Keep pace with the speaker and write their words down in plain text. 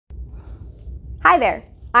Hi there,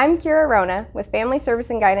 I'm Kyra Wrona with Family Service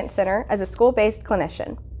and Guidance Center as a school-based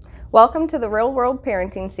clinician. Welcome to the Real World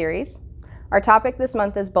Parenting Series. Our topic this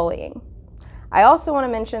month is bullying. I also want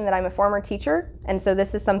to mention that I'm a former teacher, and so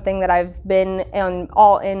this is something that I've been on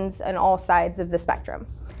all ends and all sides of the spectrum.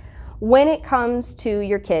 When it comes to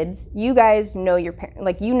your kids, you guys know your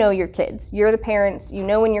your kids. You're the parents, you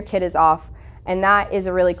know when your kid is off, and that is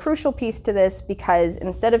a really crucial piece to this because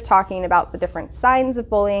instead of talking about the different signs of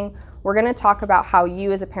bullying, we're going to talk about how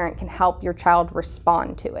you as a parent can help your child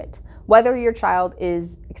respond to it, whether your child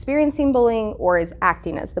is experiencing bullying or is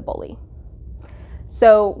acting as the bully.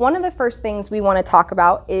 So one of the first things we want to talk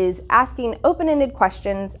about is asking open-ended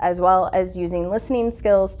questions as well as using listening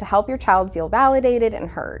skills to help your child feel validated and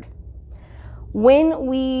heard. When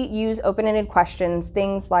we use open-ended questions,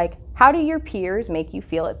 things like, how do your peers make you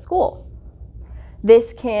feel at school?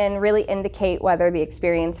 This can really indicate whether the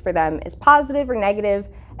experience for them is positive or negative,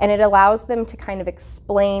 and it allows them to kind of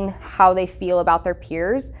explain how they feel about their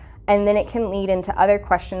peers, and then it can lead into other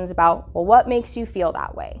questions about, well, what makes you feel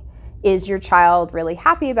that way? Is your child really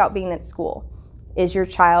happy about being at school? Is your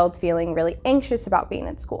child feeling really anxious about being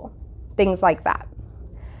at school? Things like that.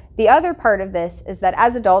 The other part of this is that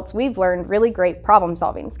as adults, we've learned really great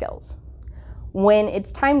problem-solving skills. When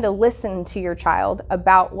it's time to listen to your child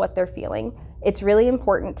about what they're feeling, it's really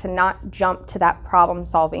important to not jump to that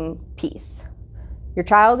problem-solving piece. Your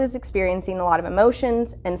child is experiencing a lot of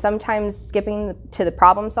emotions, and sometimes skipping to the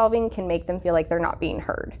problem-solving can make them feel like they're not being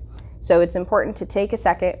heard. So it's important to take a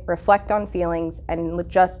second, reflect on feelings, and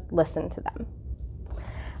just listen to them.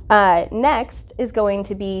 Next is going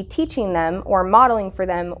to be teaching them or modeling for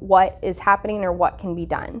them what is happening or what can be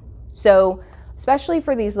done. So especially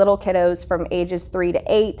for these little kiddos from ages 3 to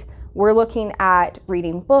 8, we're looking at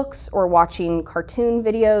reading books or watching cartoon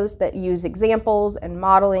videos that use examples and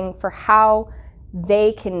modeling for how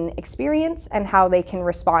they can experience and how they can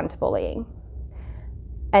respond to bullying.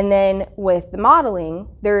 And then with the modeling,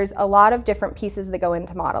 there's a lot of different pieces that go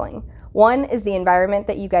into modeling. One is the environment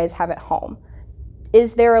that you guys have at home.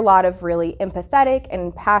 Is there a lot of really empathetic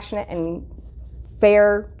and passionate and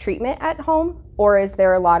fair treatment at home? Or is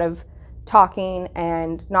there a lot of talking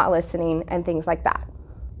and not listening and things like that?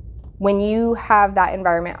 When you have that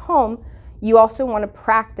environment at home, you also want to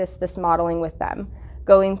practice this modeling with them,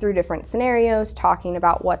 going through different scenarios, talking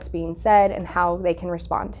about what's being said and how they can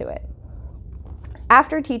respond to it.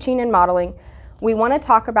 After teaching and modeling, we want to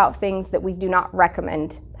talk about things that we do not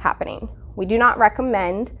recommend happening. We do not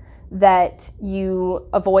recommend that you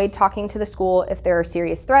avoid talking to the school if there are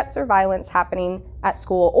serious threats or violence happening at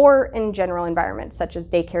school or in general environments such as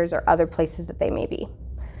daycares or other places that they may be.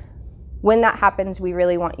 When that happens, we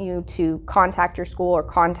really want you to contact your school or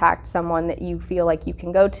contact someone that you feel like you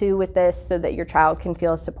can go to with this so that your child can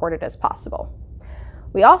feel as supported as possible.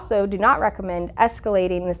 We also do not recommend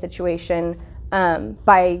escalating the situation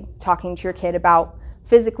by talking to your kid about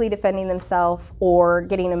physically defending themselves or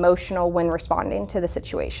getting emotional when responding to the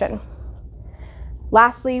situation.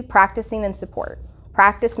 Lastly, practicing and support.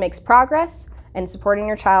 Practice makes progress, and supporting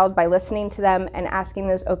your child by listening to them and asking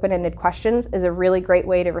those open-ended questions is a really great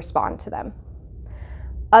way to respond to them.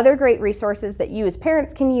 Other great resources that you as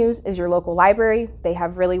parents can use is your local library. They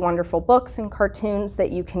have really wonderful books and cartoons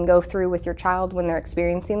that you can go through with your child when they're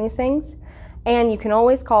experiencing these things. And you can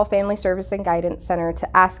always call Family Service and Guidance Center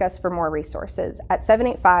to ask us for more resources at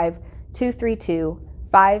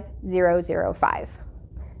 785-232-5005.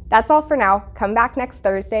 That's all for now. Come back next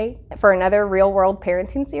Thursday for another Real World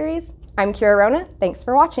Parenting Series. I'm Kyra Wrona. Thanks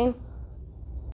for watching.